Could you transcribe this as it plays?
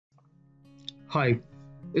Hi,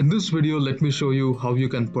 in this video let me show you how you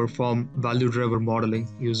can perform value driver modeling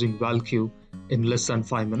using ValQ in less than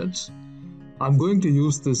 5 minutes. I'm going to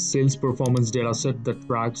use this sales performance dataset that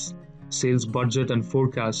tracks sales budget and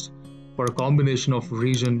forecast for a combination of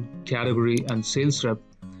region, category, and sales rep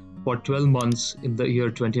for 12 months in the year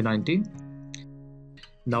 2019.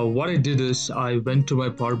 Now what I did is I went to my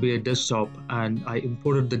Power BI desktop and I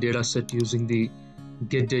imported the dataset using the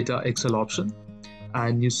Get Data Excel option.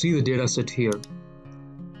 And you see the data set here.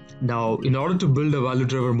 Now, in order to build a value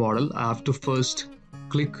driver model, I have to first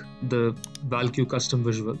click the ValQ custom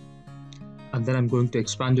visual, and then I'm going to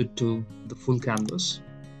expand it to the full canvas.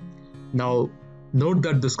 Now, note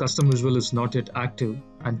that this custom visual is not yet active,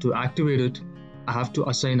 and to activate it, I have to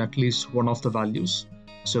assign at least one of the values.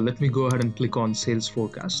 So let me go ahead and click on sales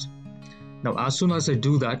forecast. Now, as soon as I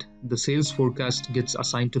do that, the sales forecast gets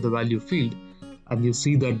assigned to the value field, and you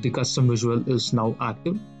see that the custom visual is now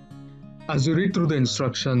active. As you read through the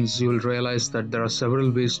instructions, you will realize that there are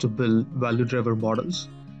several ways to build value driver models.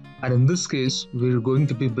 And in this case, we're going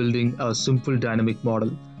to be building a simple dynamic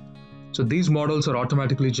model. So these models are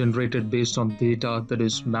automatically generated based on data that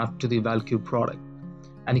is mapped to the ValQ product.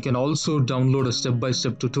 And you can also download a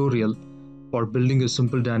step-by-step tutorial for building a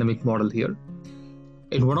simple dynamic model here.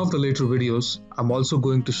 In one of the later videos, I'm also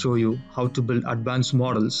going to show you how to build advanced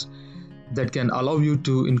models that can allow you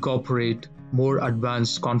to incorporate more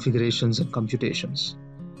advanced configurations and computations.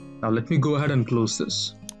 Now let me go ahead and close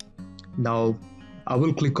this. Now I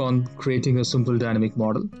will click on creating a simple dynamic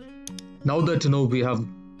model. Now that we have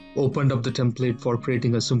opened up the template for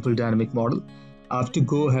creating a simple dynamic model, I have to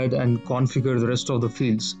go ahead and configure the rest of the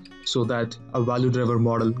fields so that a value driver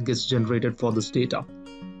model gets generated for this data.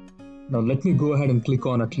 Now let me go ahead and click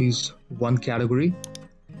on at least one category.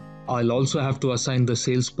 I'll also have to assign the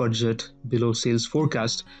sales budget below sales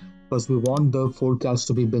forecast because we want the forecast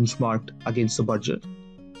to be benchmarked against the budget.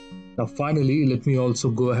 Now finally, let me also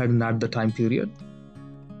go ahead and add the time period.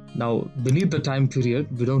 Now beneath the time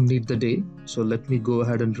period, we don't need the day, so let me go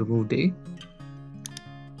ahead and remove day.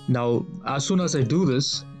 Now as soon as I do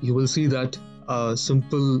this, you will see that a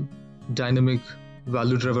simple dynamic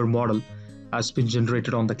value driver model has been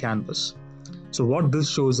generated on the canvas. So what this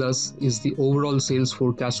shows us is the overall sales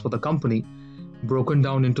forecast for the company broken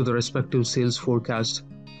down into the respective sales forecast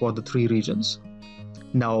for the three regions.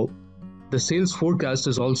 Now, the sales forecast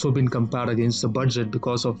has also been compared against the budget,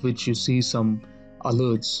 because of which you see some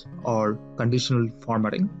alerts or conditional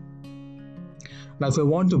formatting. Now, if I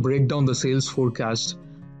want to break down the sales forecast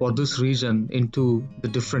for this region into the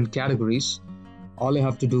different categories, all I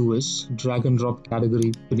have to do is drag and drop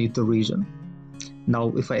category beneath the region. Now,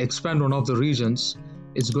 if I expand one of the regions,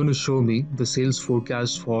 it's going to show me the sales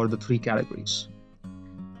forecast for the three categories.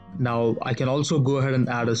 Now, I can also go ahead and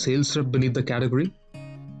add a sales rep beneath the category.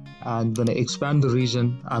 And when I expand the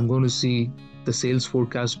region, I'm going to see the sales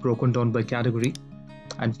forecast broken down by category.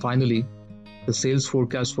 And finally, the sales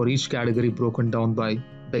forecast for each category broken down by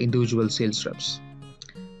the individual sales reps.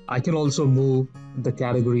 I can also move the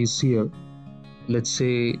categories here. Let's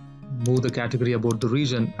say move the category about the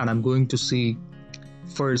region, and I'm going to see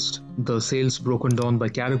first the sales broken down by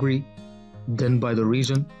category, then by the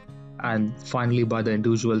region, and finally by the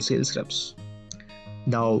individual sales reps.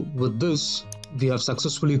 Now with this, we have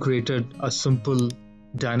successfully created a simple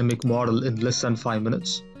dynamic model in less than 5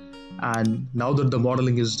 minutes. And now that the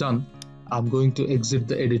modeling is done, I'm going to exit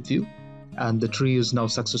the edit view, and the tree is now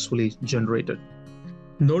successfully generated.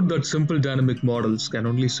 Note that simple dynamic models can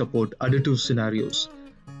only support additive scenarios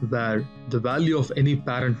where the value of any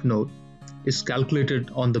parent node is calculated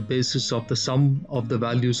on the basis of the sum of the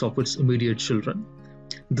values of its immediate children.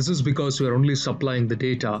 This is because we are only supplying the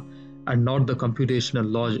data and not the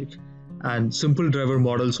computational logic, and simple driver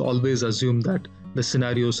models always assume that the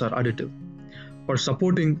scenarios are additive. For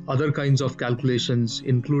supporting other kinds of calculations,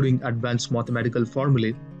 including advanced mathematical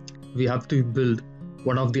formulae, we have to build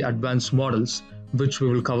one of the advanced models, which we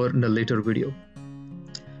will cover in a later video.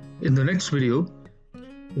 In the next video,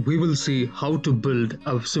 we will see how to build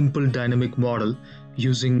a simple dynamic model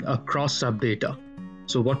using a cross-tab data.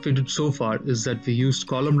 So what we did so far is that we used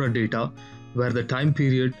columnar data where the time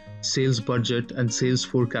period, sales budget, and sales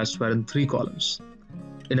forecast were in 3 columns.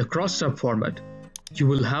 In a cross-tab format, you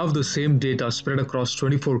will have the same data spread across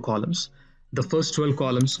 24 columns, the first 12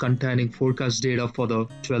 columns containing forecast data for the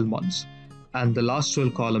 12 months, and the last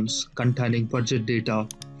 12 columns containing budget data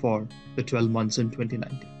for the 12 months in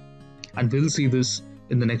 2019. And we'll see this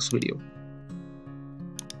in the next video.